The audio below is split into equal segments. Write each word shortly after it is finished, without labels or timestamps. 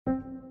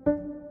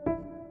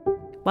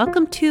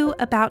Welcome to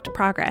About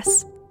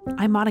Progress.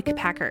 I'm Monica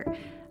Packer,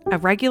 a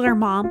regular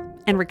mom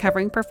and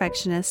recovering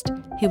perfectionist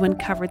who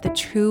uncovered the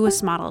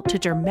truest model to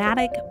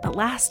dramatic but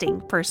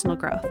lasting personal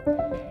growth.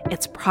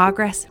 It's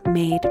progress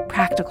made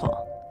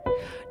practical.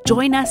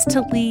 Join us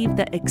to leave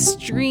the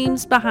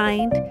extremes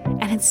behind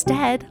and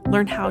instead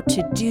learn how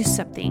to do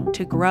something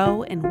to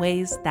grow in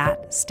ways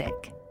that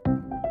stick.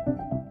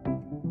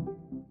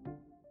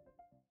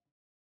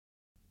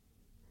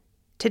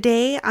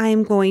 Today,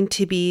 I'm going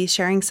to be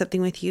sharing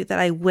something with you that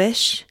I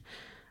wish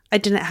I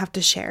didn't have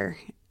to share.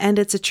 And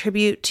it's a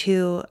tribute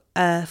to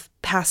a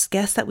past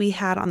guest that we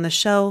had on the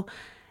show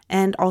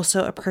and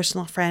also a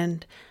personal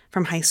friend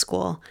from high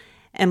school,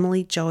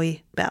 Emily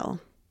Joy Bell.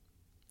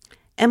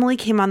 Emily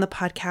came on the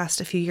podcast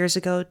a few years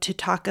ago to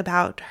talk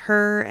about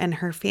her and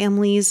her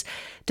family's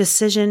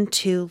decision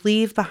to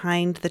leave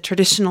behind the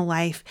traditional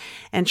life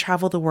and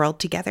travel the world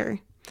together.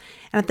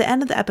 And at the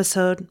end of the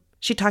episode,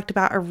 she talked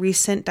about a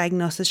recent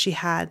diagnosis she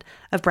had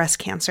of breast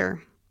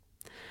cancer.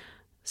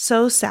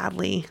 So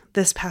sadly,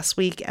 this past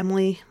week,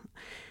 Emily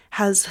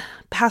has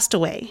passed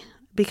away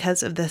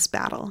because of this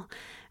battle.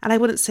 And I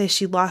wouldn't say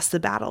she lost the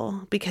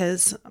battle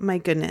because, my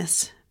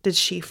goodness, did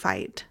she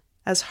fight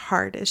as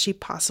hard as she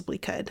possibly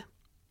could.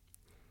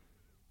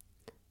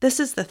 This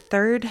is the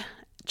third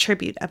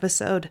tribute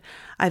episode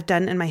I've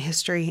done in my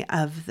history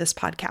of this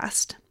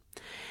podcast.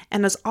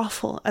 And as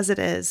awful as it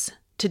is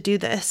to do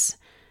this,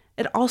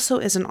 it also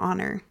is an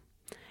honor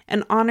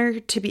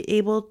to be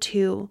able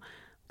to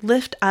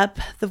lift up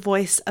the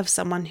voice of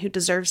someone who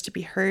deserves to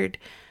be heard,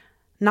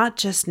 not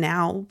just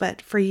now,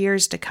 but for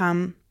years to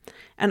come.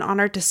 An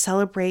honor to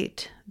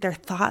celebrate their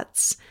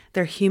thoughts,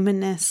 their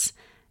humanness,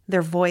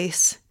 their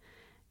voice,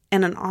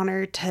 and an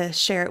honor to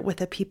share it with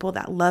the people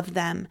that love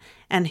them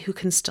and who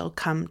can still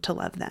come to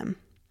love them.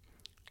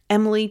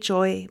 Emily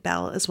Joy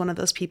Bell is one of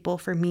those people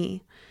for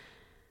me.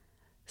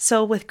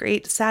 So with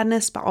great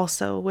sadness, but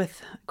also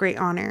with great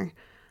honor,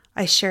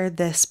 I shared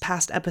this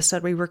past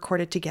episode we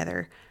recorded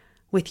together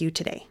with you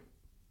today.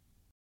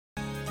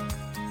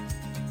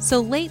 So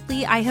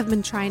lately, I have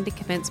been trying to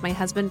convince my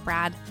husband,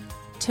 Brad,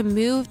 to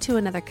move to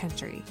another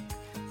country.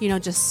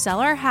 Just sell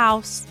our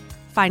house,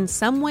 find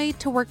some way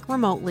to work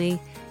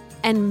remotely,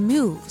 and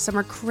move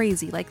somewhere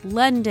crazy like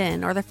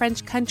London or the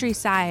French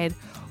countryside,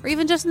 or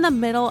even just in the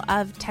middle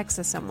of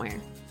Texas somewhere.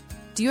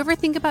 Do you ever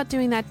think about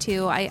doing that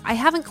too? I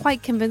haven't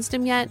quite convinced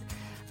him yet,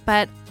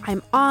 but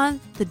I'm on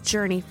the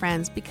journey,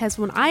 friends, because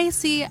when I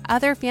see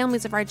other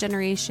families of our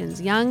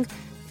generations, young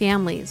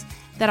families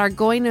that are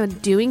going and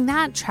doing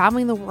that,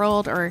 traveling the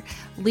world or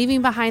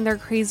leaving behind their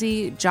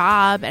crazy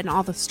job and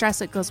all the stress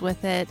that goes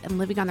with it and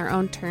living on their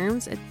own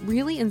terms, it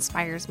really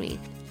inspires me.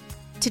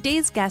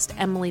 Today's guest,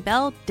 Emily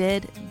Bell,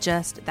 did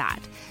just that.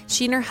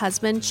 She and her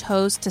husband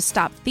chose to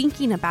stop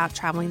thinking about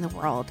traveling the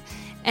world,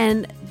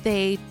 and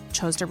they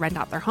chose to rent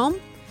out their home,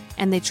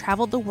 and they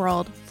traveled the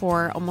world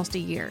for almost a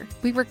year.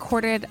 We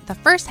recorded the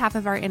first half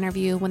of our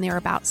interview when they were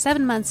about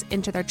 7 months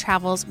into their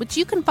travels, which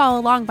you can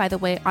follow along, by the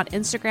way, on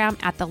Instagram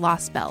at The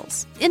Lost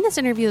Bells. In this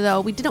interview,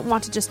 though, we didn't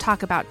want to just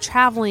talk about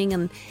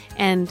traveling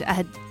and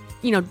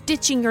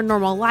ditching your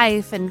normal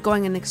life and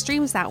going in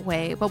extremes that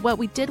way. But what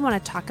we did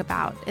want to talk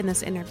about in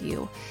this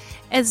interview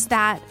is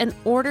that in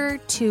order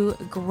to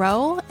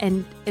grow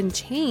and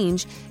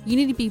change, you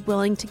need to be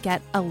willing to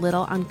get a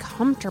little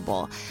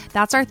uncomfortable.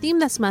 That's our theme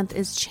this month,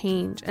 is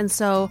change. And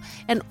so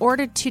in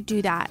order to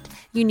do that,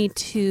 you need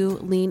to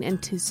lean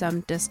into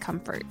some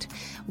discomfort.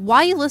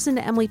 While you listen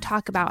to Emily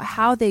talk about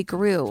how they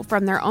grew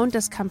from their own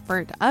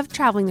discomfort of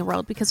traveling the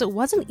world, because it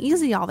wasn't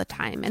easy all the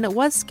time, and it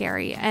was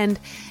scary, and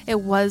it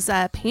was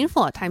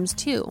painful at times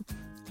too,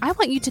 I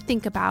want you to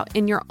think about,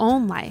 in your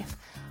own life,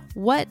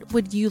 what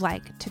would you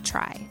like to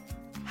try?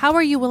 How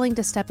are you willing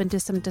to step into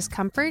some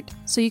discomfort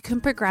so you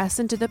can progress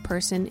into the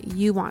person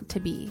you want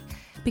to be?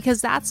 Because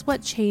that's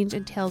what change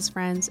entails,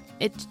 friends.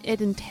 It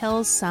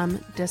entails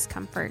some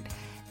discomfort,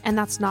 and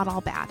that's not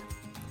all bad.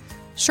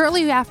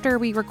 Shortly after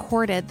we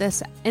recorded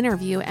this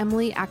interview,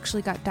 Emily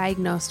actually got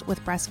diagnosed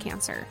with breast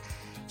cancer.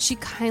 She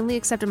kindly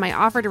accepted my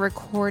offer to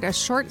record a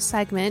short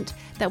segment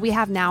that we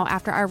have now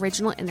after our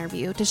original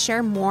interview to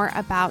share more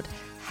about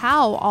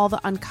how all the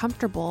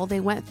uncomfortable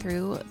they went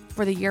through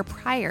for the year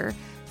prior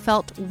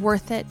felt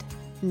worth it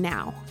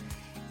now,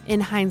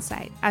 in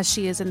hindsight, as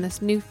she is in this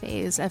new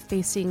phase of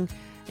facing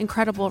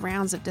incredible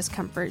rounds of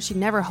discomfort she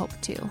never hoped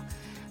to.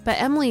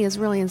 But Emily is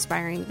really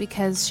inspiring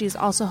because she's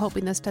also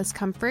hoping this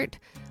discomfort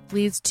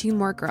leads to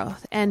more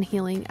growth and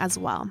healing as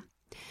well.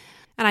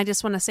 And I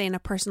just want to say in a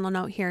personal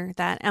note here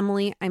that,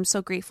 Emily, I'm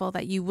so grateful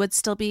that you would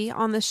still be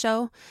on the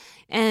show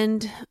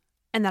and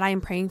that I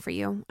am praying for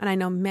you. And I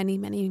know many,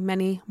 many,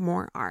 many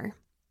more are.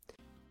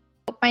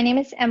 My name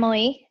is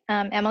Emily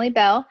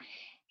Bell.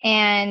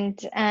 And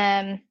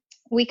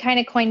we kind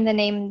of coined the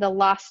name The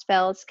Lost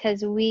Bells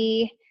because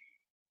we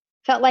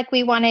felt like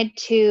we wanted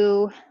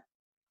to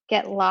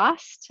get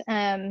lost.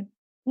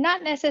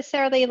 Not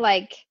necessarily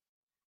like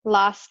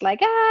lost,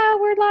 like,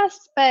 we're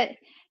lost, but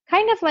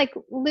kind of like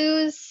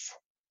lose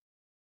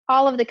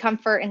all of the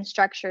comfort and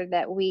structure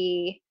that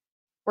we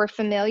were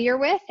familiar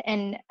with.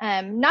 And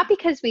not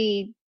because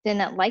we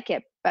didn't like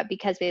it, but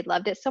because we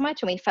loved it so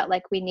much and we felt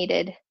like we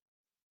needed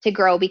to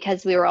grow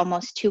because we were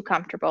almost too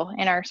comfortable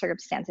in our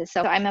circumstances.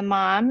 So I'm a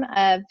mom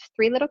of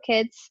 3 little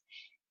kids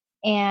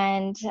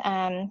and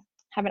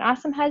have an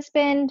awesome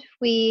husband.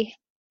 We,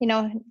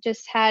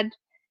 just had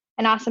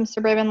an awesome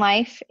suburban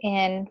life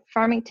in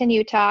Farmington,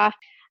 Utah.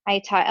 I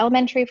taught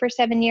elementary for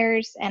 7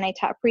 years and I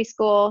taught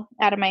preschool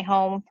out of my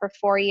home for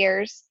 4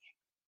 years.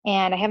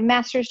 And I have a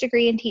master's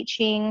degree in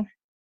teaching.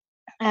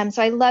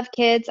 So I love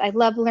kids. I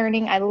love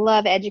learning. I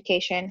love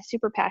education.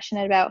 Super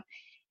passionate about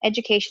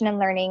education and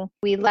learning.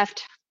 We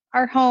left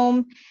our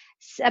home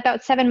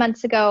about 7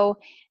 months ago,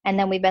 and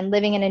then we've been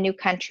living in a new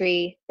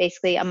country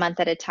basically a month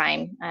at a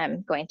time,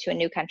 going to a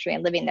new country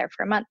and living there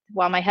for a month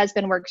while my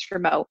husband works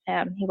remote.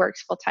 He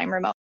works full-time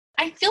remote.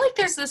 I feel like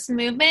there's this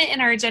movement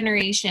in our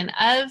generation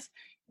of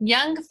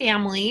young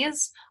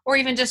families, or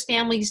even just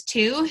families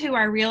too, who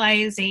are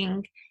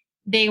realizing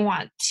they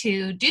want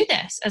to do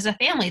this as a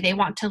family. They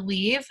want to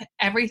leave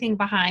everything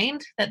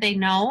behind that they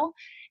know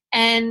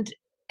and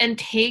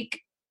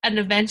take an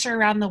adventure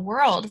around the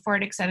world for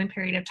an extended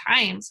period of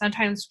time,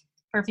 sometimes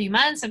for a few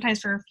months, sometimes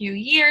for a few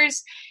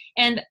years.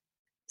 And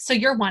so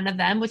you're one of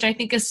them, which I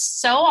think is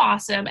so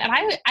awesome.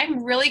 And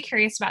I'm really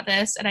curious about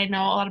this, and I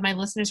know a lot of my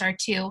listeners are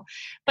too,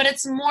 but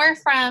it's more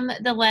from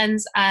the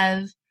lens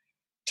of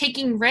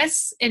taking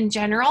risks in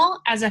general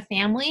as a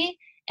family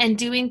and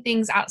doing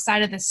things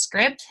outside of the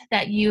script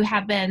that you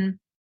have been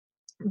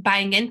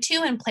buying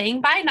into and playing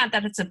by. Not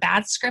that it's a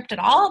bad script at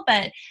all,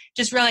 but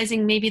just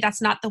realizing maybe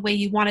that's not the way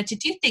you wanted to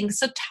do things.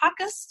 So talk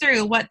us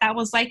through what that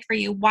was like for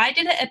you. Why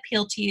did it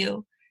appeal to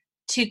you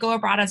to go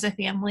abroad as a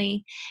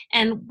family?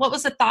 And what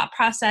was the thought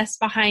process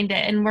behind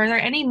it? And were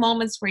there any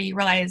moments where you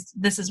realized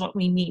this is what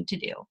we need to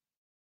do?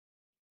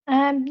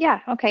 Yeah,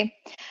 okay.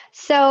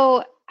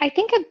 So I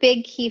think a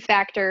big key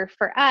factor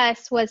for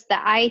us was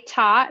that I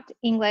taught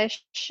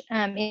English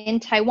in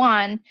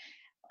Taiwan.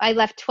 I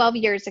left 12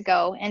 years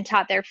ago and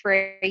taught there for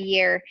a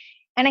year.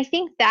 And I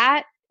think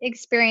that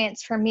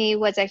experience for me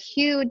was a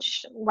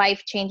huge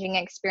life-changing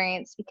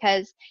experience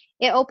because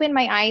it opened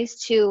my eyes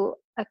to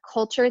a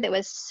culture that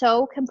was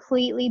so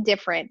completely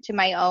different to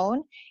my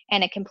own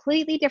and a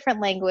completely different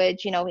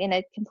language, in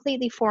a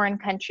completely foreign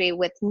country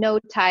with no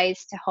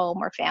ties to home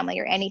or family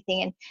or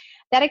anything. And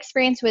that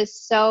experience was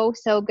so,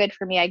 so good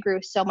for me. I grew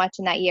so much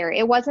in that year.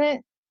 It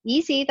wasn't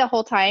easy the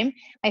whole time.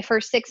 My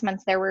first 6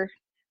 months there were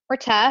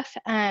tough.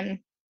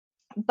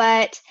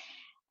 But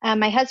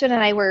my husband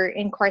and I were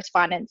in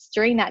correspondence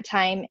during that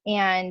time,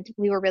 and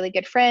we were really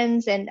good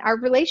friends, and our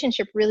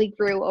relationship really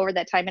grew over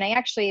that time. And I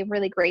actually am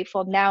really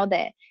grateful now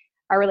that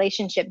our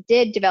relationship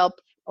did develop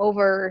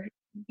over,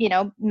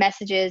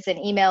 messages and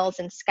emails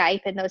and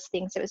Skype and those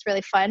things. It was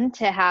really fun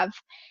to have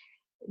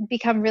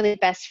become really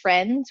best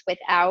friends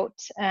without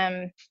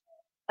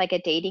like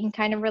a dating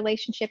kind of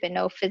relationship and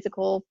no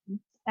physical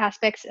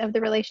aspects of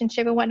the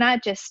relationship and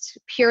whatnot, just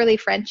purely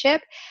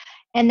friendship.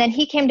 And then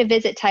he came to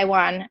visit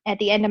Taiwan at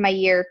the end of my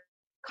year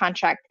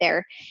contract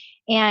there.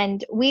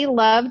 And we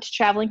loved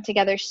traveling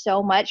together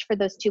so much for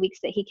those 2 weeks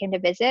that he came to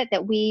visit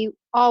that we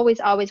always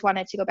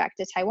wanted to go back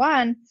to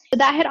Taiwan. So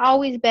that had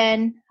always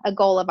been a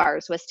goal of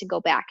ours, was to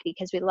go back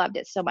because we loved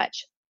it so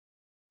much.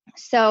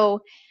 So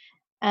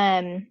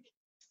it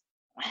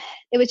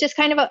was just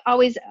kind of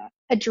always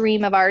a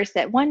dream of ours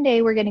that one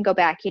day we're going to go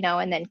back,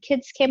 and then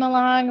kids came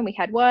along and we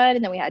had 1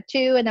 and then we had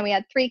 2 and then we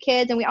had 3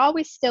 kids. And we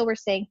always still were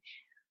saying,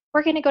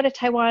 we're going to go to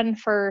Taiwan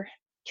for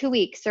 2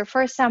 weeks or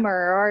for a summer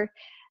or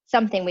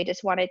something. We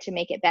just wanted to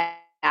make it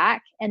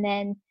back. And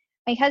then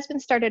my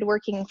husband started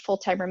working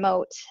full-time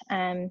remote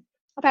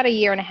about a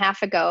year and a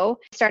half ago.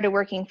 Started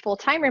working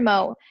full-time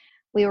remote.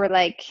 We were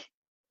like,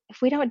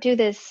 if we don't do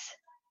this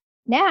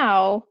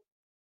now,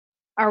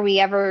 are we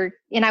ever,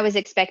 and I was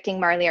expecting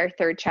Marley, our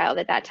 3rd child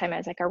at that time. I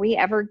was like, are we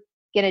ever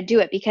going to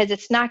do it? Because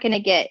it's not going to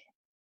get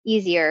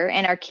easier,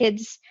 and our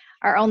kids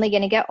are only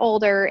going to get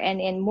older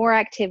and in more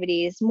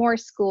activities, more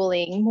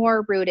schooling,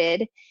 more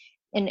rooted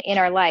in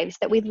our lives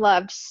that we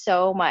loved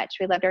so much.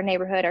 We loved our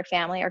neighborhood, our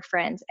family, our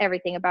friends,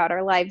 everything about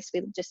our lives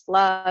we just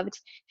loved.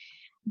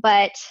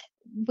 But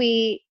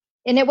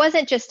and it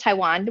wasn't just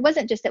Taiwan. It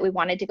wasn't just that we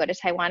wanted to go to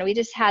Taiwan. We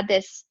just had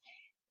this,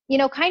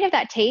 kind of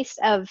that taste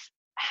of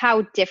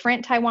how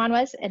different Taiwan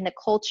was and the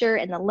culture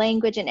and the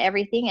language and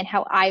everything and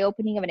how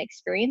eye-opening of an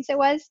experience it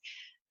was.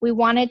 We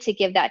wanted to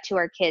give that to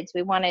our kids.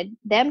 We wanted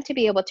them to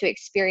be able to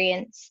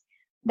experience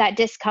that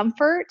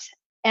discomfort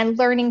and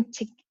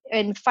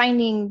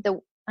finding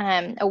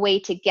a way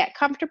to get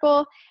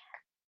comfortable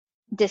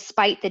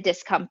despite the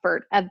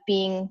discomfort of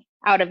being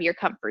out of your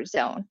comfort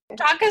zone.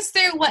 Talk us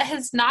through what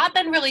has not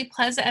been really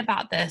pleasant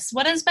about this.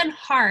 What has been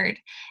hard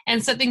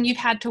and something you've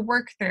had to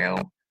work through?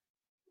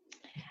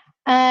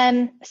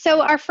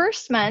 So our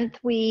first month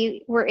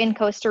we were in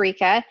Costa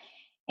Rica,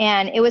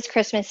 and it was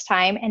Christmas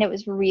time, and it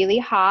was really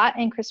hot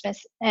in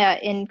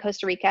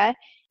Costa Rica.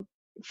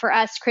 For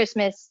us,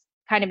 Christmas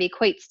kind of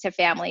equates to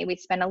family. We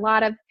spend a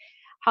lot of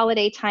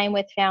holiday time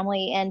with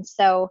family, and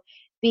so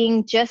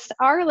being just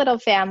our little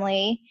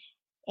family,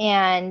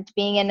 and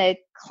being in a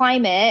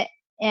climate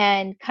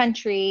and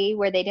country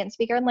where they didn't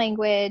speak our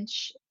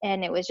language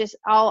and it was just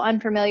all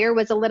unfamiliar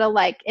was a little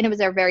like, and it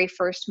was our very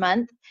first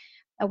month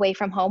away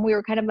from home. We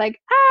were kind of like,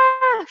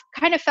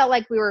 kind of felt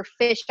like we were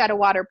fish out of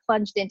water,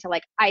 plunged into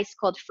like ice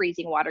cold,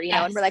 freezing water, you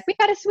know, and we're like, we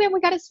got to swim, we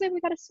got to swim, we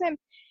got to swim.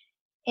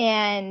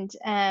 And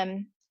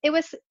it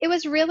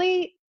was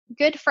really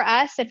good for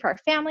us and for our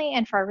family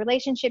and for our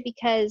relationship,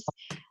 because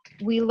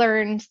we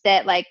learned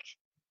that like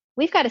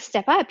we've got to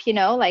step up, you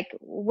know, like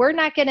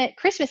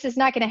Christmas is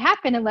not gonna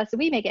happen unless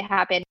we make it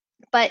happen.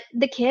 But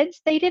the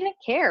kids, they didn't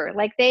care.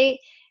 Like they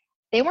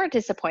weren't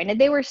disappointed.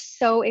 They were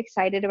so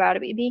excited about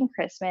it being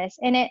Christmas,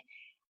 and it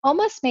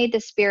almost made the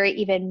spirit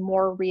even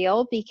more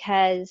real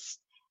because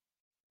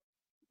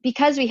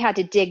we had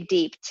to dig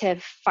deep to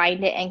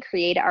find it and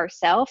create it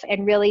ourselves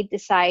and really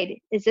decide,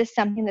 is this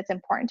something that's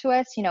important to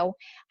us? You know,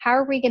 how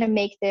are we going to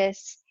make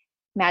this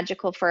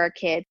magical for our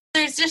kids?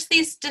 There's just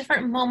these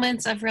different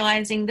moments of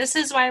realizing this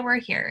is why we're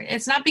here.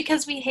 It's not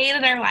because we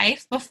hated our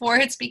life before,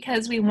 it's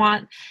because we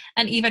want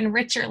an even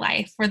richer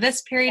life for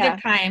this period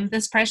of time,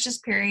 this precious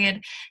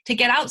period, to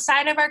get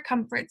outside of our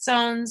comfort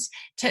zones,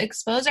 to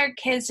expose our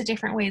kids to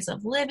different ways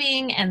of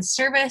living and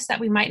service that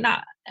we might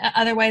not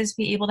otherwise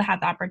be able to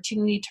have the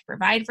opportunity to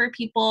provide for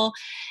people.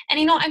 And,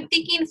 you know, I'm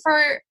thinking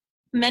for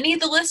many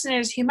of the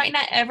listeners who might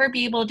not ever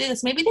be able to do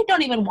this, maybe they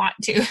don't even want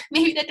to,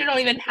 maybe they don't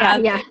even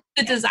have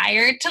the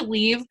desire to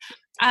leave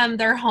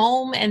their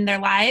home and their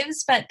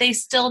lives, but they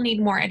still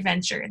need more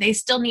adventure. They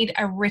still need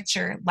a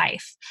richer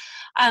life.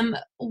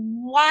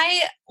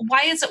 Why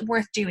is it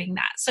worth doing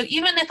that? So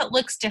even if it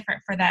looks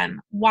different for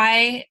them,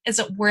 why is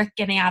it worth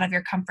getting out of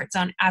your comfort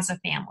zone as a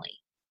family?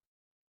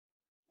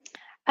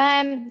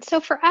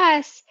 So for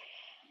us,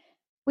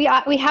 we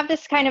have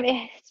this kind of,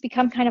 it's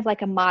become kind of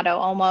like a motto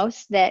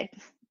almost, that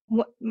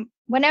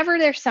whenever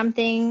there's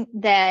something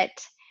that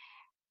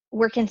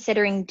we're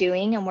considering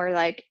doing and we're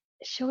like,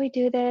 should we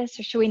do this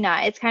or should we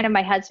not? It's kind of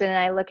my husband and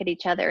I look at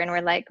each other and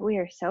we're like, we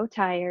are so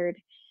tired.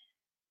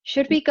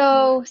 Should we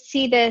go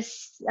see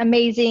this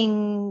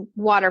amazing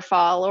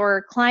waterfall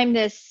or climb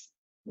this,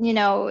 you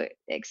know,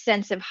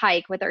 extensive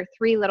hike with our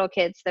 3 little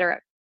kids that are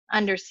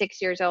under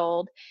 6 years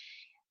old?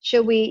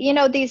 Should we, you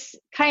know, these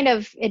kind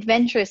of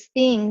adventurous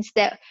things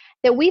that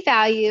we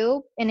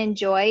value and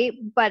enjoy,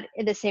 but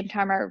at the same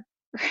time are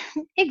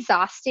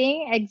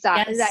exhausting.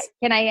 Yes.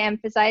 Can I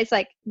emphasize,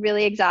 like,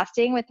 really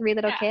exhausting with 3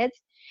 little kids?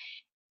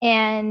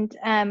 And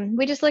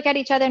we just look at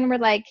each other and we're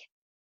like,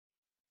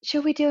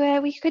 should we do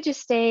it? We could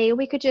just stay.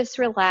 We could just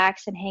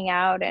relax and hang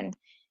out and,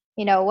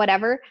 you know,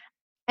 whatever.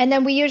 And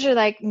then we usually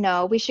like,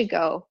 no, we should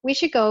go. We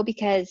should go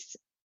because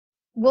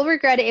we'll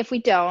regret it if we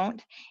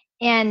don't.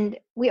 And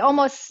we're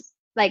almost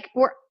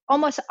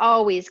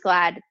always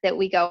glad that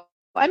we go.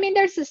 I mean,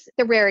 there's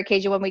the rare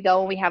occasion when we go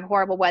and we have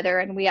horrible weather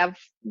and we have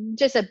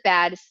just a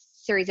bad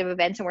series of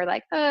events and we're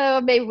like, oh,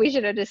 maybe we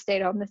should have just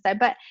stayed home this time.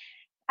 But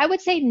I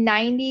would say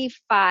 95%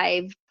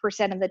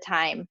 of the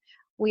time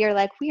we are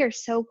like, we are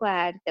so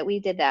glad that we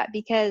did that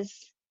because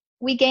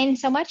we gained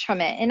so much from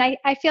it. And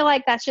I feel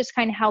like that's just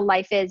kind of how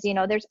life is. You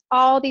know, there's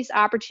all these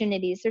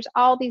opportunities, there's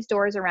all these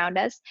doors around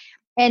us.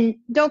 And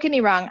don't get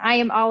me wrong, I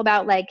am all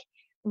about like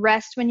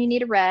rest when you need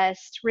to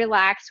rest,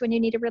 relax when you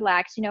need to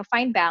relax, you know,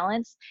 find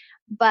balance.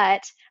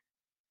 But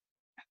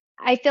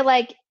I feel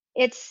like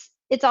it's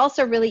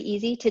also really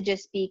easy to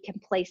just be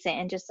complacent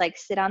and just like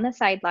sit on the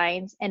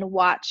sidelines and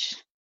watch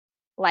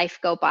life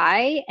go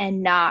by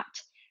and not,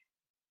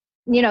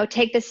 you know,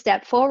 take the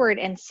step forward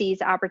and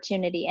seize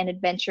opportunity and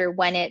adventure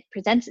when it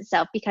presents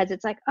itself, because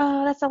it's like,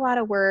 oh, that's a lot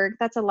of work.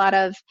 That's a lot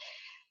of,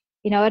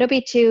 you know, it'll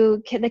be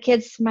the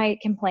kids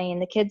might complain.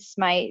 The kids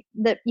might,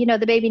 you know,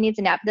 the baby needs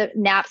a nap. The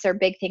naps are a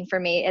big thing for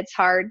me. It's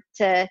hard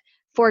to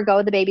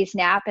forego the baby's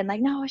nap and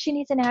like, no, she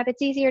needs a nap.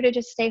 It's easier to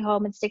just stay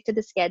home and stick to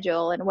the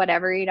schedule and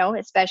whatever, you know,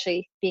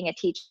 especially being a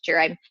teacher.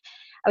 I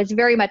was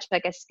very much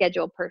like a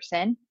schedule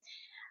person.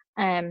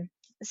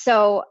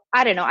 So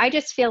I don't know. I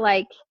just feel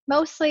like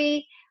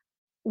mostly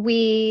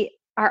we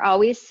are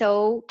always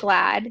so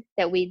glad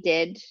that we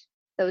did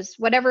those,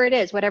 whatever it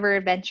is, whatever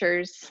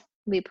adventures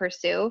we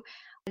pursue.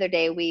 The other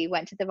day we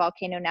went to the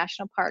Volcano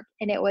National Park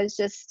and it was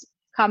just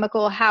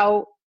comical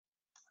how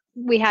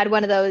we had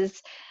one of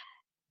those,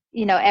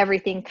 you know,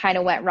 everything kind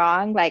of went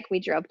wrong. Like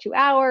we drove 2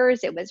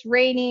 hours. It was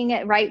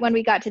raining right when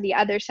we got to the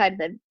other side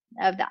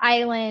of the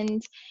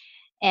island.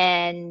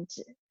 And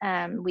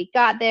we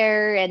got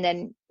there and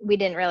then we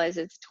didn't realize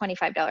it's a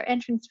 $25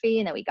 entrance fee.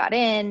 And then we got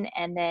in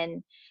and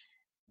then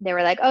they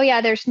were like, oh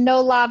yeah, there's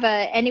no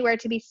lava anywhere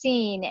to be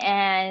seen.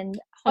 And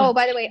oh,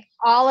 by the way,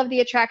 all of the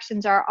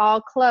attractions are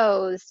all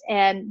closed.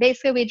 And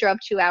basically we drove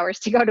 2 hours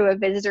to go to a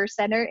visitor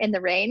center in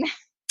the rain.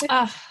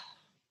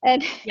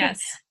 And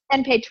yes.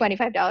 And paid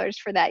 $25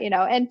 for that, you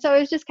know? And so it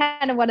was just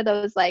kind of one of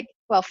those like,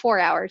 well, 4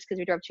 hours because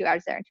we drove 2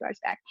 hours there and 2 hours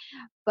back.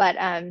 But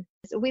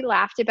so we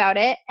laughed about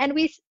it and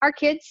our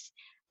kids,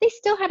 they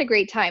still had a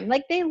great time.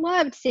 Like they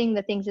loved seeing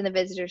the things in the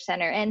visitor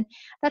center. And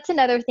that's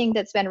another thing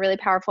that's been really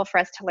powerful for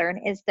us to learn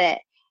is that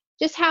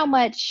just how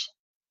much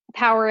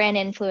power and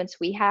influence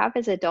we have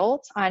as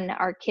adults on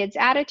our kids'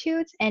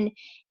 attitudes. And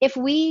if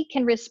we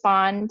can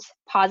respond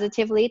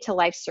positively to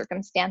life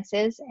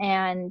circumstances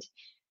and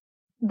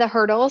the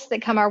hurdles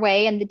that come our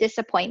way and the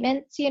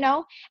disappointments,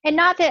 and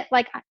not that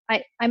like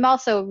I'm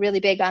also really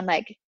big on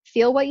like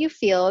feel what you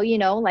feel,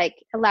 like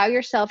allow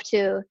yourself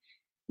to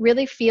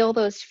really feel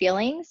those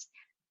feelings,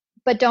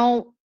 but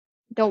don't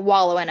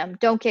wallow in them.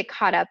 Don't get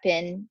caught up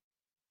in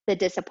the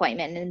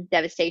disappointment and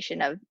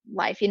devastation of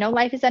life.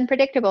 Life is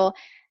unpredictable.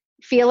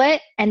 Feel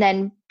it and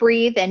then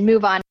breathe and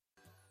move on.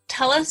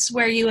 Tell us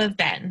where you have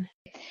been.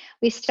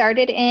 We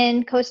started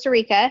in Costa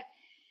Rica.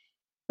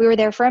 We were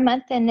there for a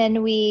month, and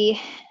then we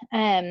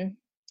had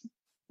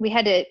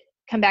to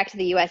come back to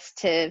the U.S.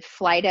 to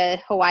fly to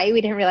Hawaii.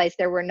 We didn't realize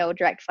there were no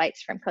direct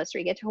flights from Costa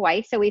Rica to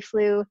Hawaii, so we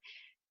flew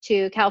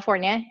to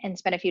California and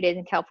spent a few days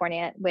in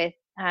California with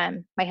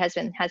my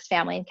husband has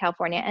family in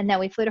California, and then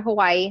we flew to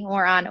Hawaii, and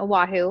we're on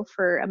Oahu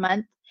for a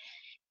month,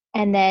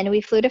 and then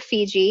we flew to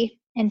Fiji,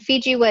 and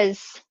Fiji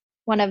was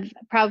one of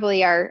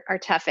probably our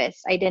toughest.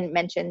 I didn't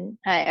mention,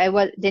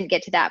 didn't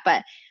get to that,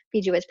 but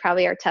Fiji was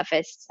probably our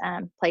toughest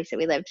place that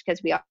we lived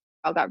because we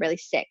all got really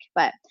sick.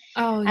 But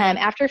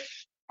after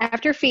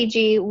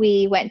Fiji,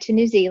 we went to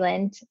New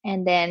Zealand,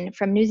 and then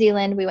from New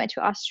Zealand, we went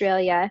to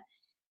Australia,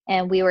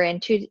 and we were in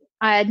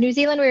New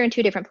Zealand, we were in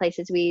two different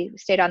places. We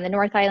stayed on the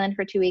North Island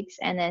for 2 weeks,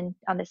 and then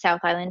on the South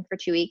Island for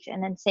 2 weeks,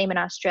 and then same in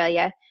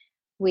Australia.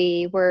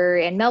 We were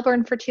in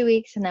Melbourne for 2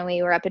 weeks, and then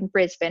we were up in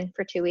Brisbane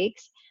for 2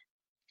 weeks.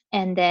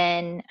 And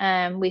then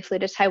we flew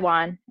to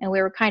Taiwan, and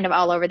we were kind of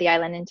all over the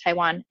island in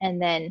Taiwan.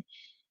 And then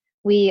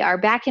we are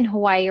back in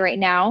Hawaii right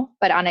now,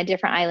 but on a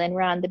different island.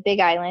 We're on the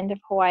big island of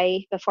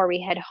Hawaii before we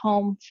head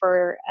home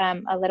for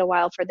a little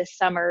while for the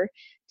summer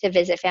to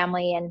visit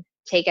family and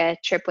take a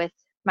trip with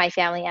my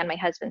family and my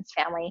husband's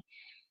family.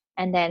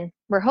 And then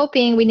we're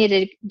hoping we need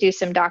to do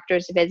some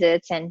doctor's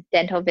visits and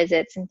dental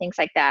visits and things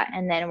like that.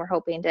 And then we're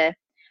hoping to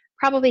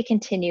probably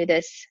continue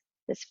this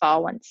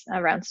fall once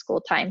around school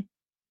time.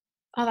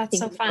 Oh, that's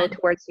so fun. Go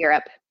towards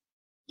Europe.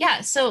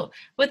 Yeah. So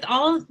with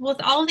all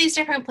of these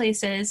different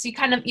places, you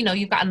kind of,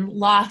 you've gotten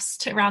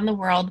lost around the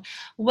world.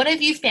 What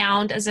have you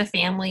found as a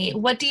family?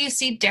 What do you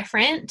see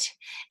different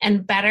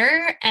and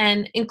better,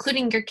 and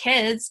including your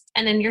kids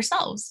and in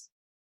yourselves?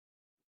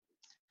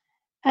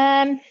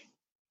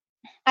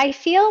 I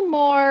feel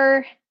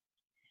more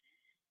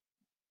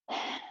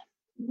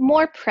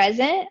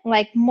present,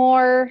 like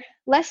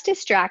less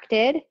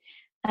distracted,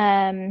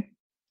 and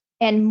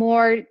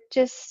more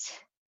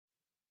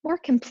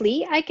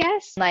complete, I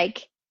guess.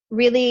 Like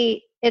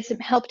really, it's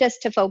helped us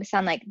to focus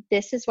on like,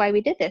 this is why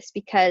we did this,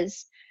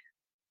 because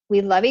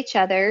we love each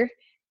other.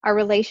 Our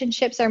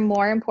relationships are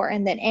more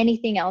important than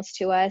anything else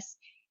to us.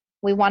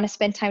 We want to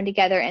spend time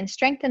together and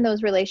strengthen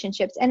those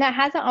relationships. And that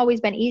hasn't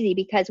always been easy,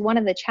 because one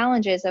of the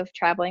challenges of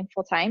traveling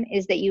full time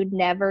is that you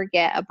never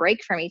get a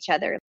break from each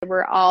other.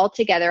 We're all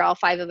together, all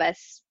 5 of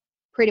us,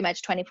 pretty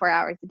much 24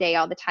 hours a day,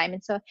 all the time.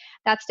 And so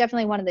that's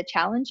definitely one of the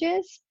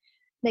challenges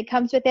that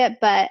comes with it.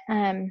 But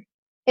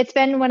it's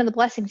been one of the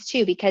blessings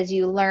too, because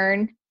you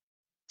learn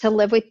to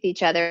live with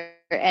each other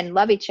and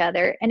love each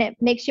other. And it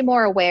makes you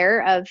more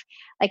aware of,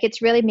 like,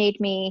 it's really made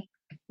me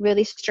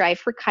really strive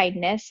for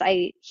kindness.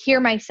 I hear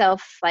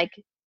myself, like,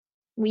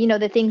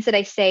 the things that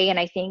I say, and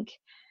I think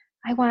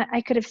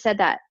I could have said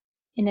that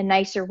in a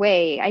nicer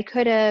way. I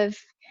could have,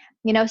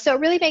 so it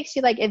really makes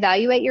you like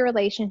evaluate your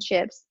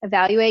relationships,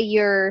 evaluate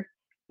your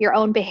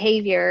own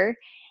behavior,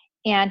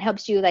 and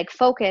helps you like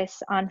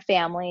focus on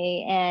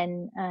family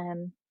and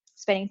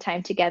spending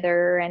time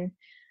together and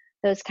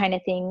those kind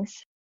of things.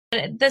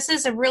 This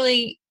is a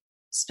really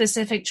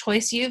specific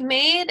choice you've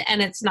made,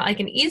 and it's not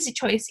like an easy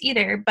choice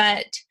either,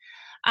 but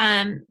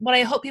what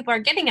I hope people are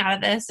getting out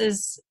of this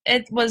is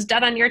it was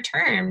done on your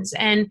terms,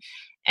 and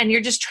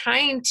you're just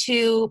trying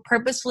to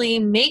purposefully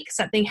make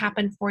something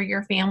happen for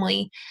your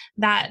family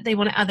that they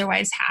wouldn't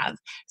otherwise have.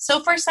 So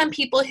for some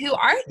people who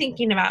are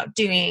thinking about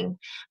doing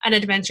an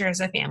adventure as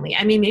a family,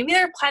 I mean, maybe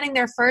they're planning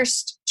their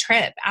first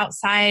trip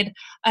outside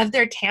of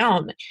their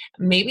town.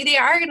 Maybe they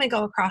are going to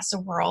go across the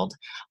world.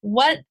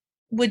 What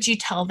would you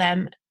tell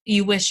them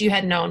you wish you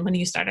had known when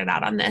you started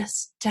out on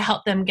this to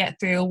help them get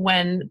through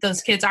when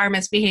those kids are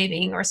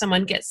misbehaving, or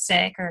someone gets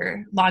sick,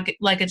 or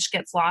luggage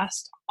gets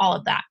lost, all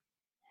of that?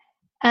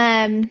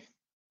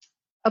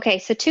 Okay,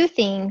 so 2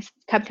 things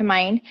come to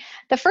mind.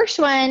 The first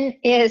one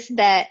is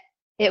that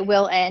it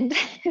will end.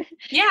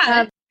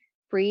 Yeah.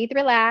 Breathe,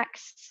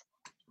 relax.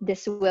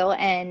 This will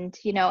end,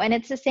 and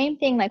it's the same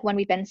thing like when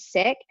we've been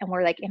sick and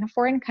we're like in a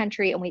foreign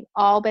country and we've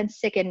all been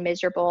sick and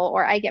miserable,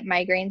 or I get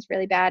migraines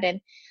really bad, and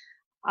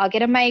I'll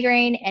get a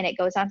migraine and it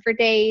goes on for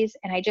days,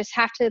 and I just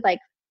have to like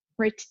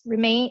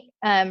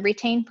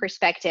retain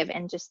perspective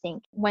and just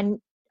think, when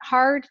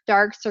hard,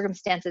 dark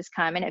circumstances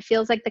come and it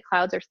feels like the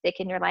clouds are thick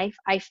in your life,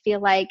 I feel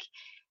like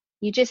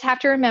you just have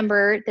to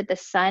remember that the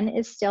sun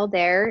is still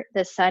there,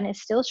 the sun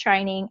is still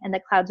shining, and the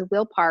clouds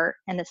will part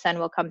and the sun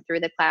will come through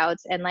the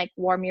clouds and like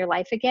warm your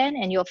life again,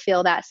 and you'll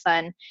feel that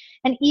sun.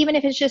 And even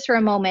if it's just for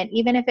a moment,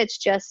 even if it's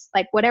just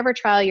like whatever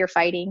trial you're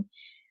fighting,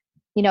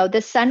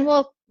 the sun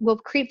will will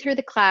creep through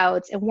the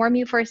clouds and warm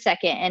you for a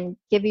second and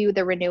give you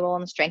the renewal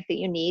and strength that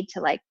you need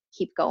to like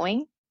keep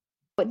going.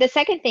 But the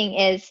second thing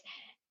is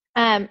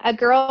a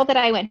girl that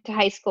I went to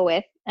high school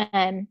with,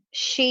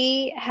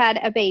 she had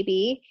a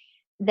baby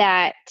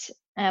that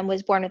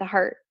was born with a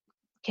heart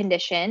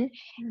condition.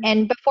 Mm-hmm.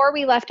 And before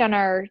we left on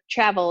our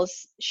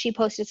travels, she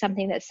posted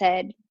something that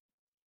said,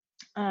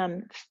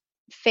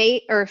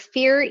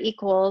 fear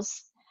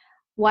equals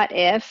what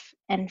if,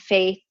 and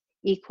faith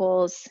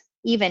equals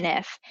even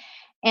if.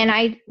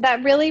 And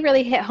that really,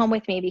 really hit home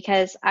with me,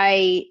 because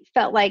I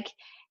felt like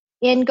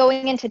in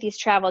going into these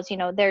travels,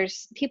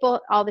 there's people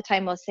all the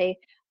time will say,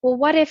 well,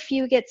 what if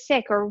you get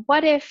sick, or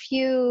what if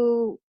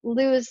you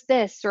lose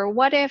this, or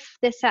what if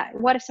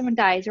someone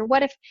dies, or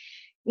what if,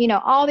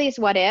 all these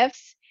what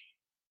ifs.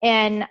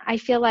 And I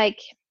feel like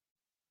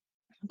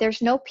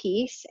there's no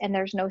peace and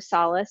there's no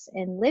solace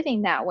in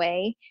living that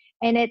way.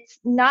 And it's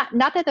not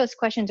that those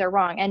questions are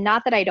wrong, and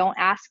not that I don't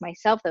ask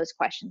myself those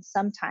questions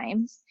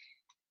sometimes,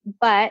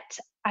 but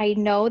I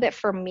know that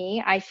for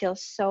me, I feel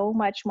so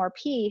much more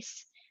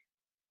peace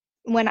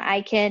when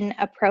I can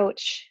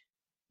approach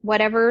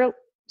whatever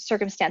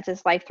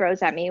circumstances life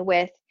throws at me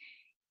with,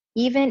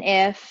 even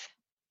if,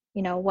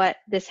 what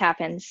this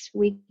happens,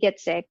 we get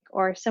sick,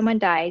 or someone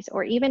dies,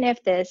 or even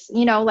if this,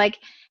 like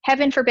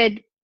heaven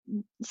forbid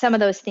some of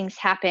those things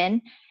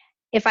happen,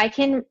 if I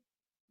can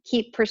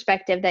keep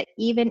perspective that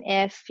even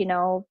if,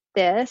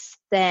 this,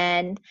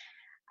 then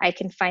I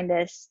can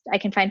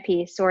find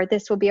peace, or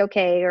this will be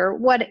okay, or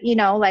what,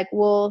 like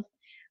we'll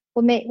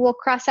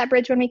cross that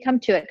bridge when we come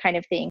to it, kind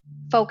of thing.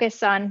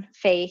 Focus on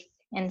faith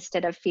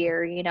instead of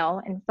fear,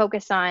 and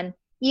focus on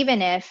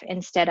even if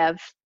instead of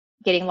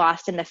getting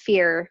lost in the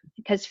fear,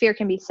 because fear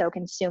can be so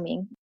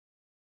consuming.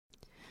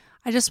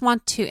 I just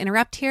want to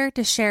interrupt here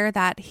to share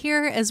that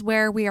here is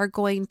where we are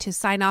going to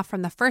sign off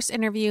from the first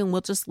interview, and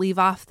we'll just leave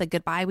off the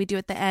goodbye we do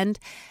at the end.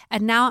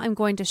 And now I'm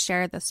going to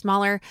share the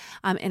smaller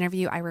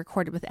interview I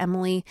recorded with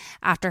Emily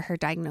after her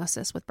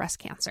diagnosis with breast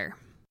cancer.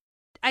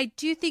 I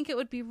do think it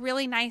would be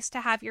really nice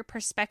to have your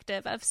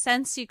perspective of,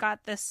 since you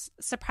got this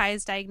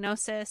surprise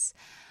diagnosis,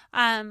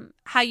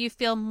 how you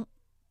feel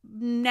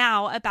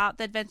now about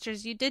the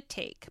adventures you did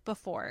take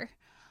before.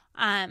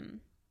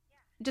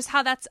 Just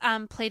how that's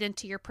played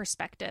into your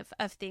perspective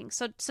of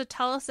things. So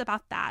tell us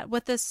about that.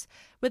 With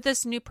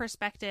this new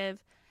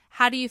perspective,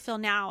 how do you feel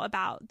now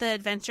about the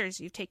adventures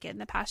you've taken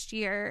the past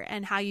year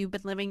and how you've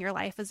been living your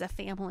life as a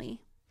family?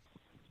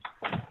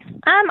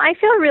 I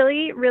feel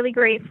really, really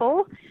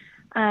grateful.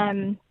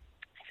 I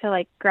feel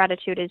like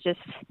gratitude is just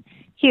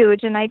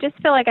huge, and I just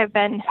feel like I've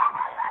been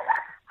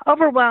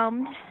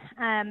overwhelmed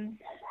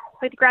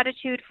with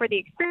gratitude for the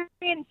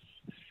experience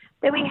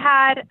that we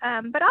had,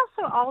 but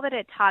also all that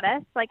it taught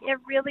us. Like, it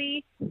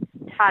really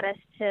taught us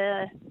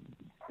to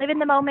live in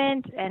the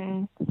moment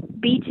and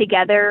be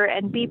together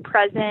and be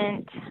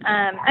present.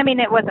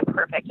 It wasn't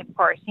perfect, of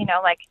course,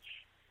 like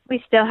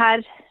we still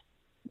had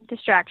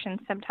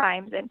distractions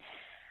sometimes, and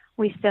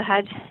we still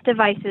had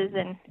devices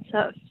and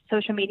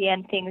social media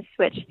and things,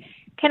 which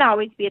can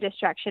always be a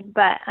distraction.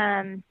 But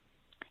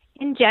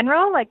in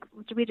general, like,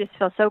 we just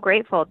feel so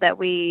grateful that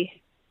we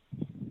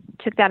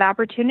took that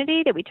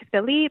opportunity, that we took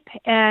the leap.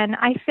 And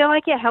I feel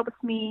like it helps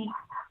me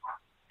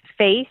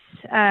face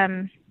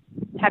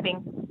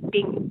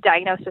being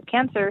diagnosed with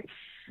cancer,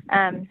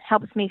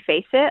 helps me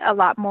face it a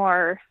lot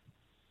more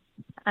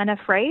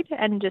unafraid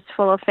and just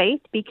full of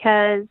faith,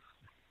 because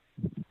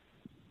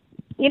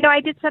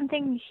I did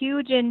something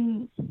huge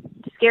and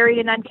scary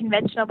and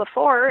unconventional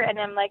before, and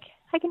I'm like,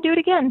 I can do it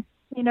again.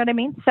 You know what I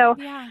mean? So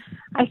yeah.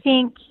 I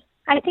think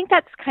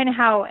that's kind of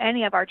how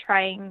any of our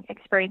trying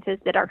experiences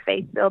that are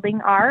faith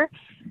building are.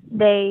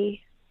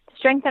 They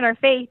strengthen our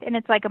faith, and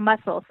it's like a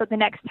muscle. So the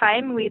next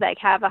time we like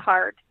have a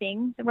hard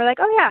thing, and we're like,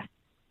 oh yeah,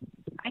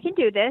 I can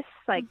do this.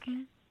 Like,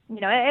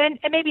 and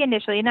maybe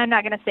initially, and I'm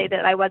not going to say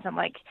that I wasn't,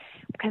 like,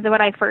 because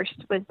when I first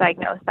was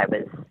diagnosed, I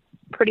was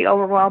pretty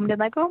overwhelmed and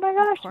like, oh my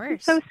gosh,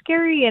 it's so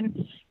scary.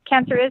 And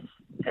cancer is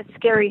a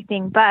scary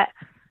thing, but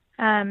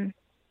I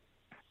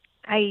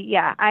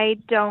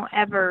don't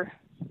ever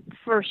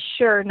for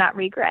sure not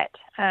regret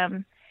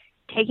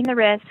taking the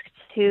risk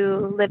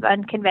to live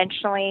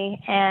unconventionally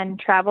and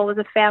travel as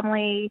a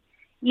family,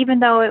 even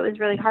though it was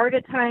really hard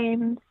at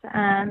times.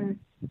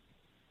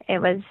 It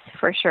was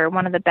for sure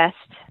one of the best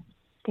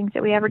things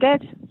that we ever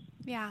did.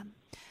 Yeah.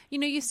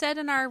 You said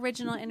in our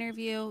original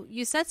interview,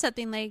 you said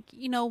something like,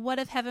 what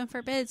if heaven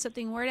forbid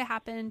something were to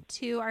happen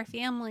to our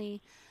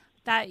family,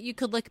 that you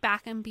could look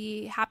back and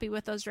be happy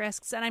with those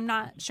risks. And I'm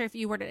not sure if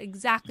you worded it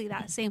exactly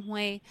that same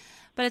way,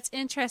 but it's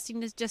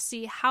interesting to just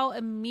see how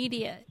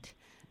immediate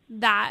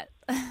that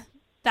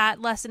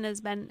lesson has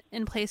been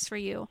in place for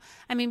you.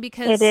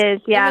 Because it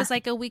is, yeah. It was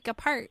like a week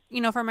apart,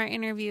 from our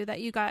interview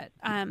that you got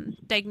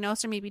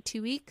diagnosed, or maybe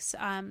 2 weeks.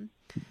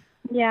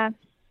 Yeah.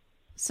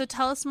 So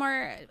tell us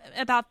more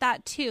about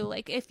that too.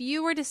 Like, if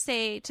you were to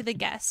say to the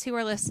guests who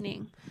are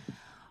listening,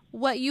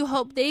 what you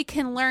hope they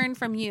can learn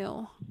from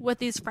you with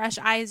these fresh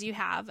eyes you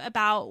have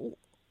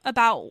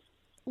about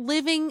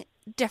living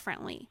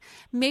differently.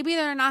 Maybe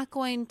they're not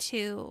going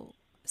to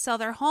sell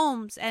their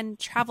homes and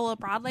travel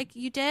abroad like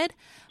you did,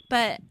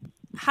 but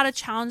how to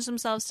challenge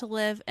themselves to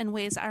live in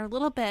ways that are a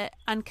little bit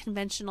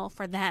unconventional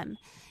for them,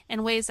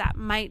 in ways that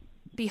might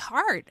be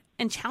hard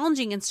and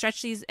challenging and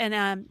stretch these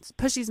and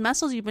push these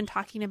muscles you've been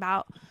talking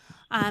about.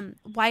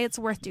 Why it's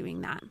worth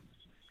doing that.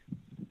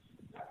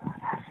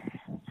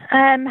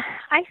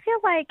 I feel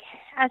like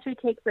as we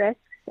take risks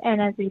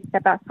and as we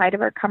step outside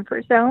of our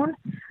comfort zone,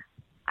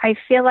 I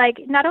feel like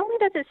not only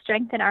does it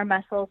strengthen our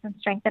muscles and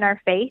strengthen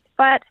our faith,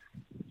 but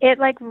it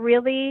like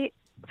really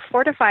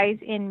fortifies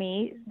in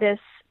me this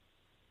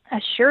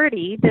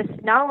assurity, this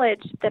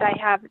knowledge that I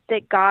have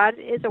that God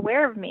is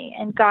aware of me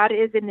and God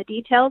is in the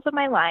details of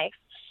my life,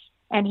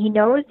 and he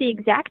knows the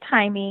exact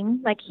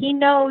timing. Like he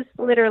knows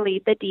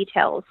literally the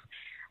details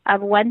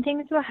of when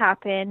things will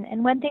happen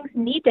and when things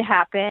need to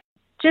happen.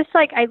 Just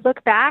like I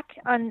look back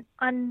on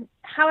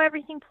how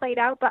everything played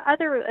out, but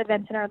other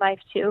events in our life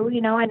too,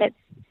 you know, and it's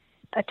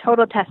a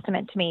total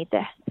testament to me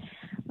that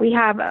we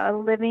have a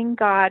living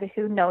God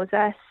who knows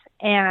us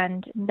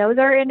and knows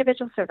our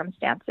individual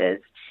circumstances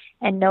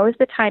and knows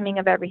the timing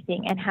of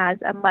everything and has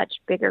a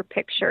much bigger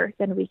picture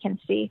than we can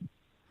see.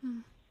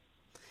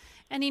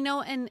 And, you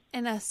know, in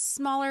a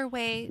smaller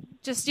way,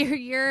 just your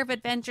year of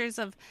adventures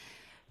of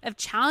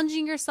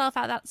challenging yourself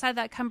outside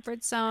that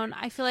comfort zone,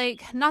 I feel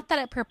like not that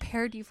it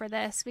prepared you for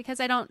this,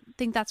 because I don't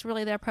think that's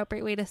really the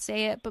appropriate way to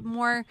say it, but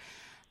more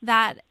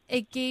that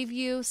it gave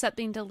you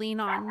something to lean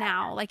on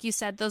now. Like you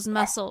said, those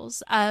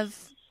muscles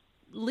of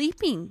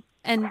leaping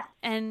and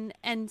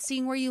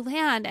seeing where you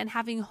land and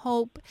having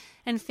hope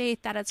and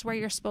faith that it's where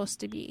you're supposed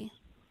to be.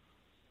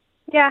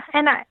 Yeah.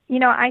 And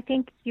I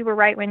think you were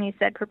right when you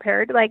said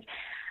prepared. Like,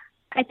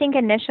 I think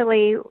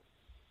initially,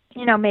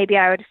 maybe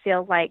I would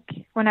feel like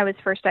when I was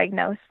first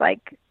diagnosed,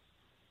 like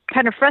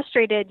kind of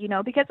frustrated,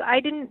 because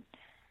I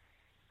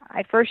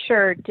for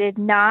sure did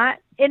not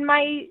in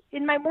my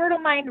mortal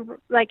mind,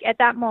 like at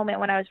that moment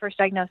when I was first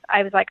diagnosed,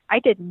 I was like, I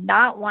did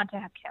not want to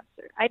have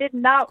cancer. I did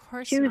not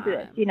choose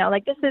this,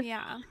 like this is,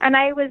 yeah. And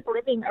I was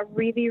living a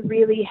really,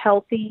 really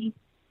healthy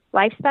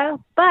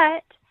lifestyle.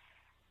 But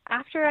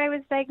after I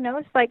was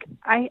diagnosed, like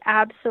I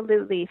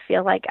absolutely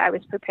feel like I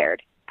was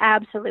prepared.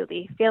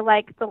 Absolutely feel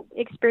like the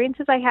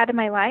experiences I had in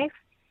my life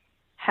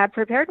have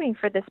prepared me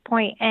for this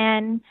point.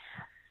 And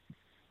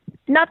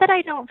not that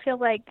I don't feel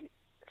like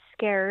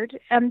scared.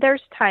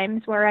 There's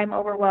times where I'm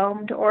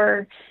overwhelmed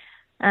or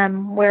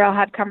where I'll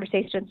have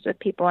conversations with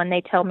people and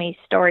they tell me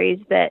stories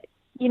that,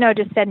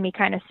 just send me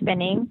kind of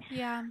spinning.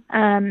 Yeah.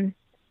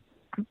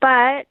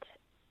 But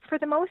for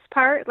the most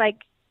part,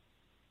 like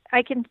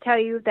I can tell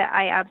you that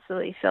I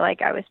absolutely feel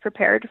like I was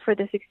prepared for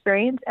this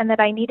experience and that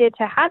I needed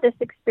to have this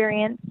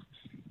experience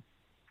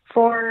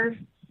for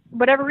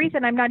whatever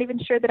reason. I'm not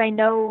even sure that I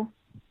know,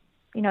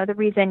 the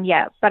reason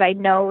yet, but I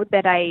know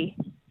that I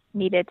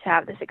needed to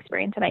have this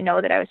experience and I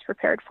know that I was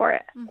prepared for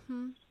it.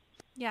 Mm-hmm.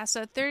 Yeah.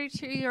 So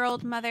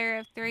 32-year-old mother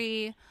of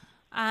 3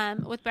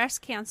 with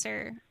breast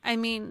cancer. I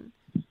mean,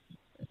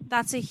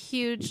 that's a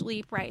huge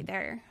leap right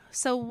there.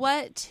 So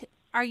what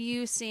are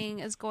you seeing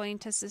is going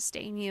to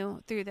sustain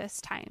you through this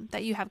time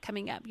that you have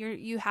coming up?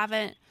 You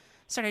haven't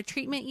started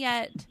treatment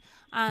yet.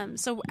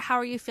 So how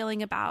are you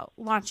feeling about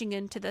launching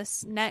into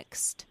this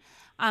next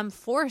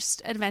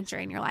forced adventure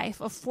in your life,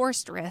 a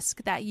forced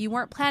risk that you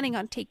weren't planning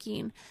on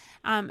taking?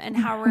 And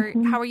how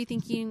are you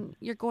thinking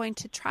you're going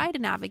to try to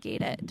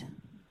navigate it?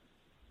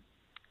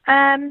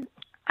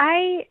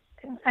 I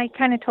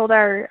kind of told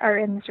our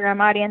Instagram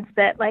audience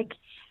that like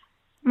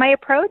my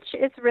approach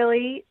is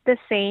really the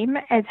same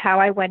as how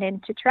I went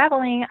into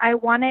traveling. I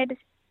wanted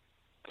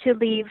to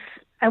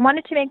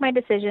make my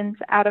decisions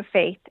out of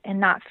faith and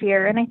not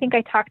fear. And I think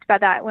I talked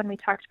about that when we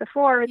talked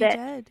before.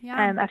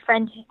 A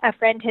friend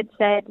had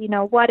said,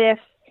 what if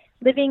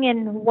living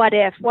in what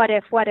if,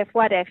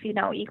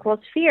 equals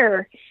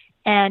fear,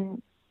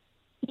 and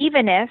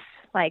even if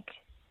like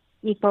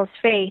equals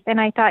faith. And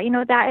I thought,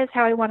 that is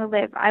how I want to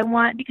live.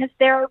 Because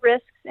there are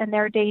risks and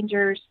there are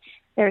dangers,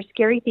 there are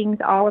scary things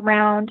all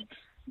around,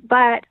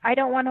 but I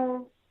don't want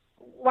to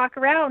walk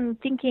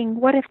around thinking,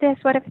 what if this,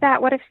 what if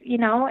that, what if,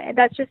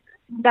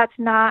 that's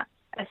not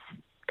a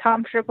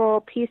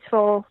comfortable,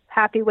 peaceful,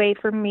 happy way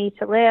for me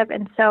to live.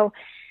 And so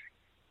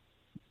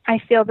I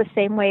feel the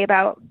same way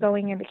about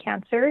going into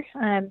cancer.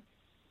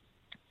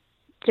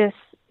 Just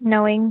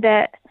knowing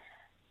that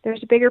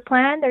there's a bigger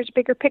plan, there's a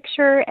bigger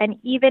picture. And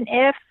even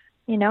if,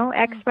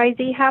 X, Y,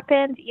 Z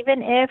happens,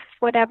 even if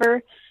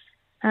whatever,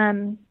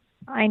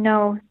 I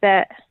know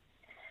that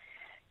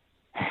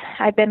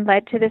I've been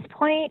led to this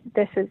point.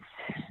 This is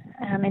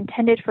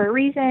intended for a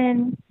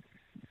reason.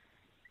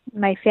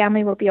 My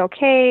family will be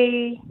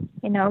okay.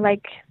 I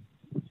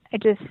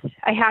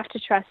have to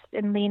trust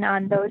and lean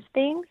on those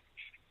things.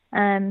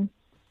 And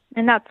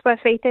that's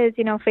what faith is.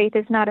 Faith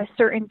is not a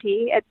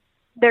certainty.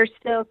 There's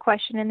still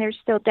question and there's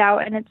still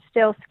doubt and it's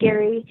still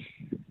scary,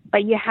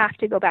 but you have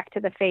to go back to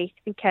the faith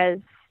because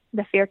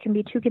the fear can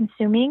be too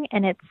consuming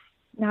and it's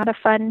not a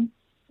fun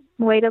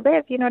way to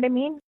live. You know what I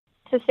mean?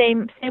 It's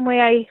the same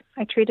way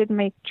I treated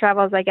my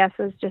travels, I guess,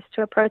 was just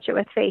to approach it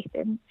with faith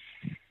and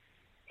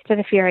instead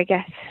of fear, I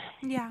guess.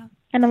 Yeah.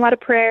 And a lot of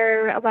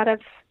prayer, a lot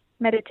of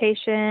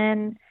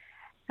meditation,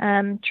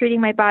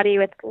 treating my body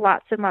with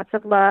lots and lots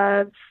of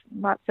love,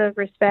 lots of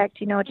respect,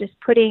 just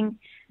putting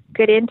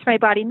good into my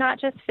body,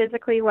 not just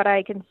physically what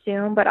I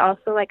consume, but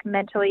also like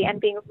mentally, and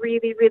being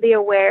really, really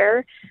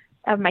aware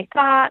of my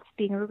thoughts,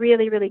 being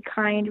really, really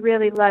kind,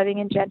 really loving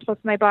and gentle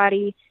to my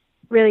body,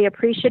 really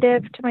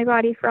appreciative to my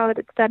body for all that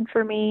it's done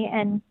for me,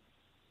 and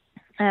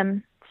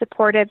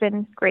supportive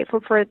and grateful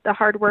for the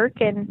hard work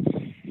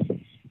and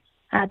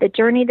the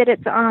journey that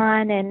it's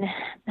on, and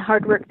the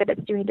hard work that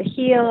it's doing to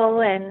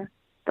heal, and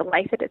the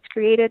life that it's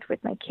created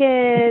with my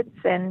kids.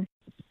 And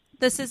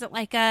this isn't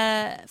like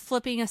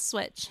flipping a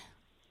switch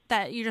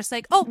that you're just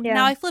like, oh,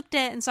 now I flipped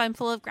it, and so I'm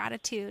full of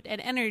gratitude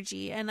and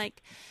energy, and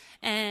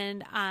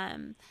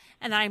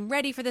and I'm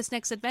ready for this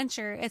next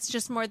adventure. It's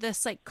just more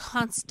this like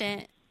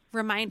constant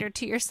reminder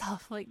to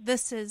yourself, like,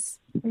 this is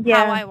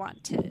how I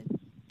want to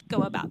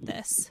go about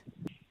this.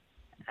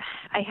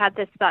 I had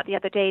this thought the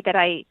other day that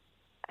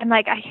I'm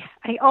like,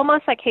 I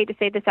almost like hate to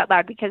say this out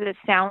loud because it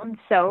sounds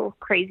so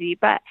crazy,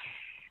 but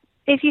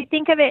if you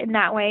think of it in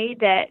that way,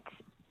 that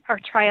our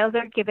trials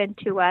are given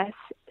to us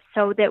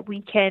so that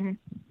we can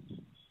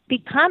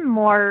become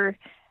more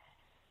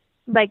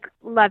like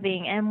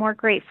loving and more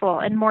grateful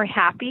and more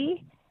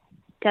happy,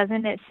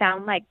 doesn't it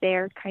sound like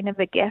they're kind of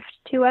a gift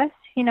to us?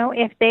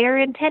 If they are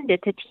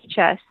intended to teach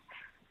us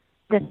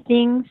the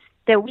things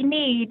that we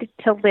need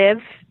to live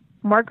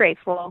more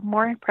grateful,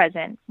 more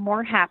present,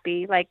 more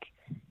happy, like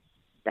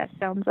that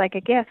sounds like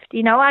a gift,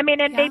 I mean,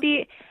 and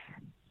maybe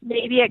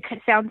it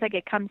sounds like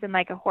it comes in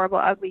like a horrible,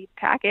 ugly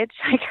package.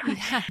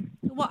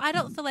 Well, I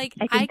don't feel like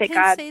I think that can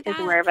God say is that.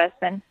 aware of us.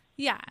 And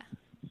yeah,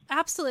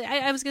 absolutely.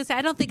 I was going to say,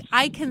 I don't think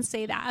I can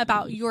say that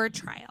about your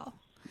trial,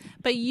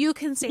 but you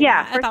can say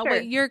that about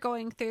what you're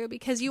going through,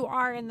 because you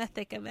are in the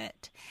thick of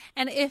it.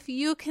 And if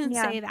you can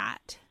say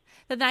that,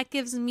 then that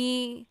gives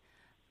me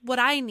what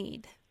I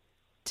need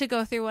to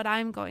go through what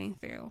I'm going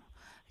through,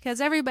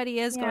 because everybody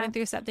is going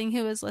through something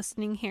who is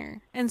listening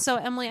here. And so,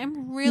 Emily,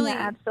 I'm really,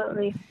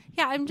 absolutely.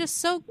 Yeah, I'm just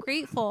so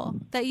grateful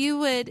that you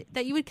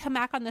would come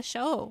back on the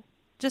show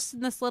just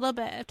in this little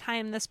bit of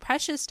time, this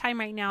precious time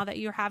right now that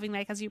you're having,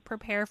 like, as you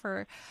prepare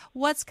for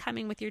what's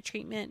coming with your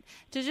treatment,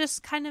 to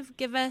just kind of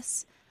give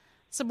us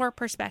some more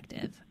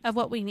perspective of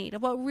what we need,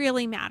 of what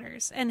really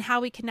matters, and how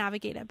we can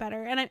navigate it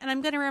better. And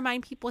I'm going to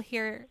remind people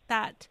here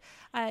that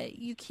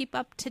you keep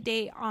up to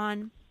date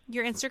on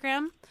your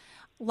Instagram,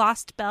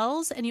 Lost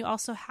Bells, and you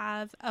also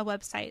have a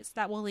website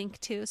that we'll link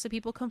to, so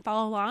people can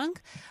follow along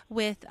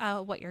with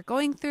what you're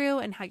going through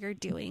and how you're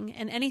doing.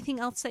 And anything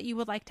else that you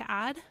would like to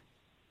add?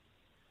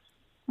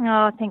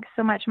 Oh, thanks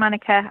so much,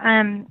 Monica.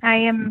 I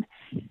am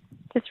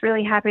just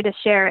really happy to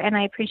share, and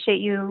I appreciate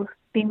you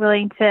being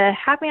willing to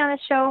have me on the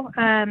show.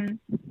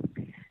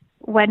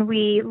 When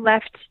we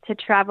left to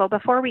travel,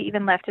 before we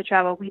even left to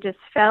travel, we just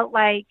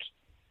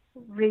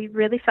we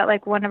really felt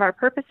like one of our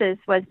purposes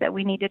was that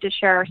we needed to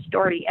share our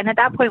story. And at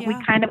that point, we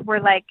kind of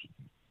were like,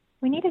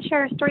 we need to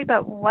share our story,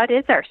 but what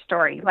is our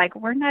story? Like,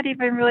 we're not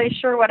even really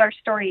sure what our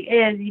story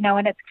is,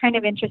 and it's kind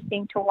of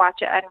interesting to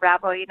watch it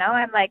unravel,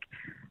 I'm like,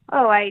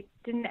 oh, I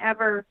didn't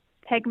ever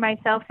peg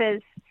myself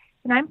as,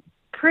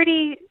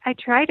 I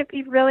try to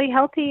be really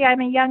healthy.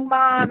 I'm a young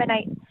mom, and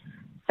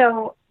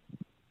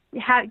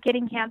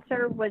getting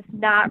cancer was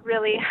not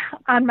really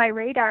on my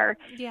radar.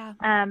 Yeah.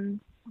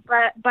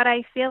 But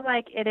I feel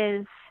like it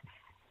is.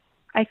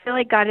 I feel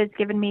like God has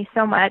given me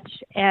so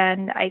much,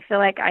 and I feel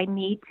like I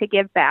need to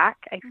give back.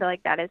 I feel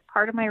like that is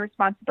part of my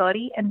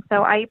responsibility, and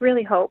so I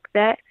really hope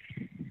that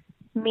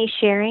me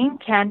sharing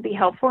can be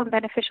helpful and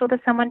beneficial to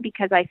someone,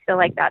 because I feel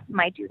like that's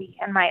my duty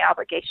and my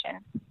obligation.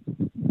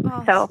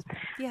 Oh, so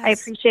yes. I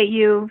appreciate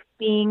you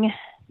being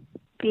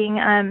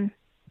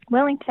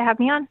willing to have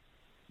me on.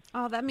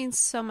 Oh, that means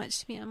so much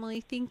to me,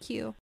 Emily. Thank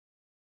you.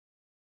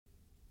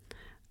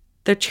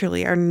 There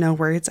truly are no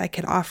words I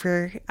could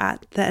offer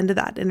at the end of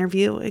that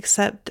interview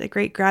except a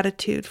great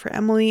gratitude for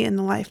Emily and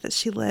the life that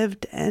she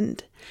lived,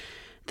 and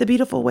the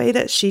beautiful way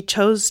that she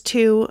chose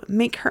to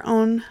make her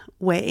own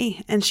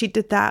way. And she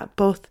did that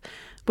both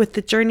with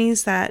the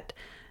journeys that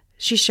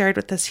she shared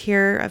with us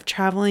here of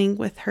traveling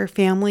with her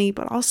family,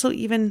 but also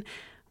even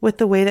with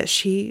the way that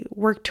she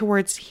worked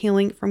towards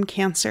healing from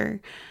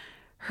cancer.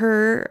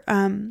 Her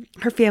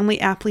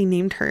family aptly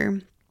named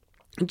her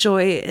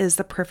Joy is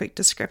the perfect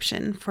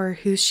description for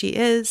who she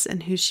is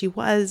and who she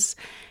was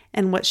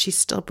and what she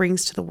still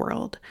brings to the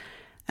world.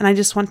 And I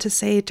just want to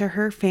say to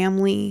her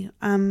family,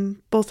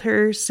 both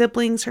her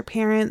siblings, her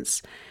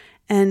parents,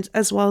 and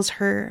as well as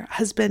her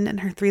husband and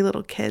her 3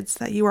 little kids,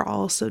 that you are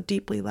all so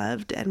deeply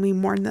loved, and we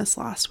mourn this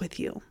loss with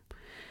you.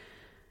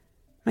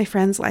 My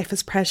friends, life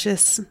is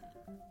precious.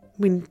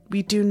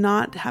 We do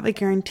not have a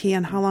guarantee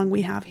on how long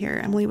we have here.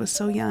 Emily was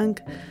so young.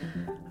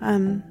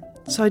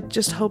 So I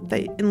just hope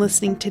that in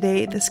listening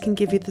today, this can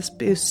give you this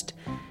boost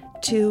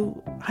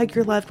to hug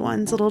your loved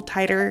ones a little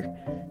tighter,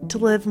 to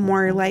live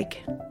more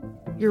like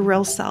your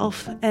real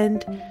self,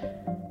 and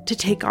to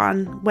take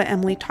on what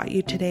Emily taught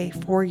you today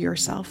for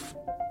yourself.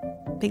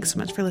 Thanks so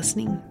much for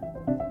listening.